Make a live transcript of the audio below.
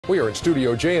We are in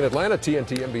Studio J in Atlanta.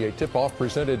 TNT NBA tip-off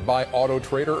presented by Auto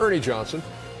Trader Ernie Johnson,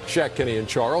 Shaq, Kenny, and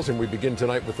Charles. And we begin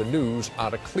tonight with the news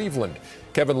out of Cleveland.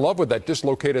 Kevin Love, with that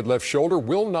dislocated left shoulder,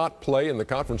 will not play in the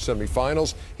conference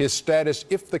semifinals. His status,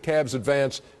 if the Cavs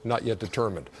advance, not yet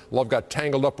determined. Love got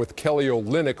tangled up with Kelly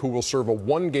Olynyk, who will serve a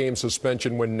one-game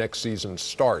suspension when next season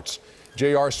starts.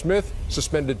 J.R. Smith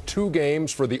suspended 2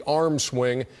 games for the arm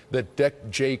swing that decked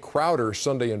Jay Crowder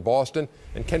Sunday in Boston.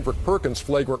 And Kendrick Perkins'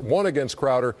 flagrant 1 against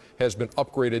Crowder has been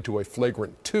upgraded to a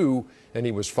flagrant 2, and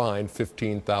he was fined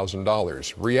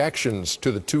 $15,000. Reactions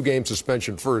to the 2-game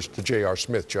suspension first to J.R.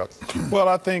 Smith, Chuck. Well,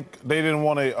 I think they didn't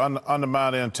want to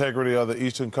undermine the integrity of the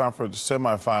Eastern Conference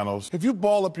semifinals. If you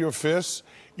ball up your fists,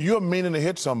 you're meaning to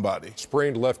hit somebody.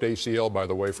 Sprained left ACL, by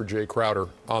the way, for Jay Crowder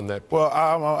on that. Well,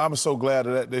 I'm so glad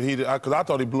that he did, because I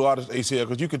thought he blew out his ACL,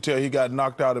 because you could tell he got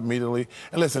knocked out immediately.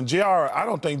 And listen, JR, I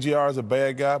don't think JR is a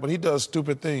bad guy, but he does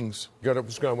stupid things. You want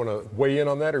to weigh in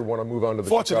on that, or want to move on to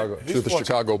the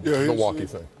Chicago-Milwaukee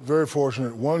thing? Very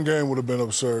fortunate. 1 game would have been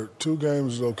absurd. 2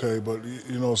 games is okay, but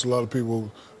you know, it's a lot of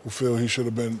people who feel he should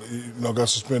have been, got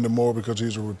suspended more because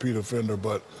he's a repeat offender.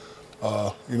 But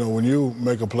when you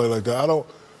make a play like that,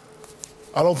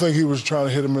 I don't think he was trying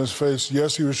to hit him in his face.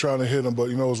 Yes, he was trying to hit him, but,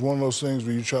 it's one of those things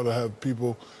where you try to have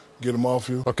people get him off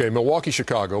you. Okay, Milwaukee,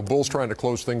 Chicago. Bulls trying to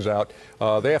close things out.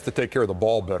 They have to take care of the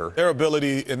ball better. Their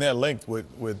ability and their length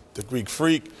with the Greek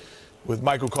Freak, with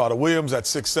Michael Carter-Williams at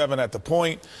 6'7" at the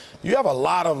point. You have a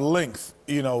lot of length.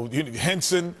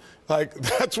 Henson,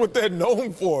 that's what they're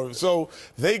known for. So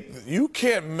you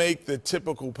can't make the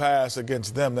typical pass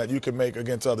against them that you can make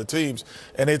against other teams,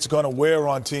 and it's going to wear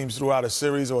on teams throughout a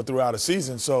series or throughout a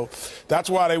season. So that's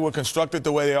why they were constructed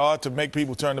the way they are, to make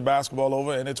people turn the basketball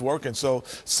over, and it's working. So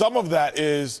some of that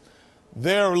is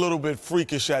they're a little bit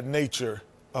freakish at nature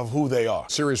of who they are.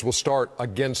 Series will start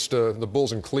against the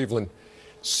Bulls in Cleveland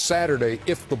Saturday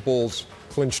if the Bulls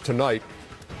clinch tonight.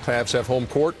 Cavs have home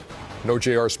court. No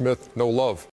J.R. Smith, no Love.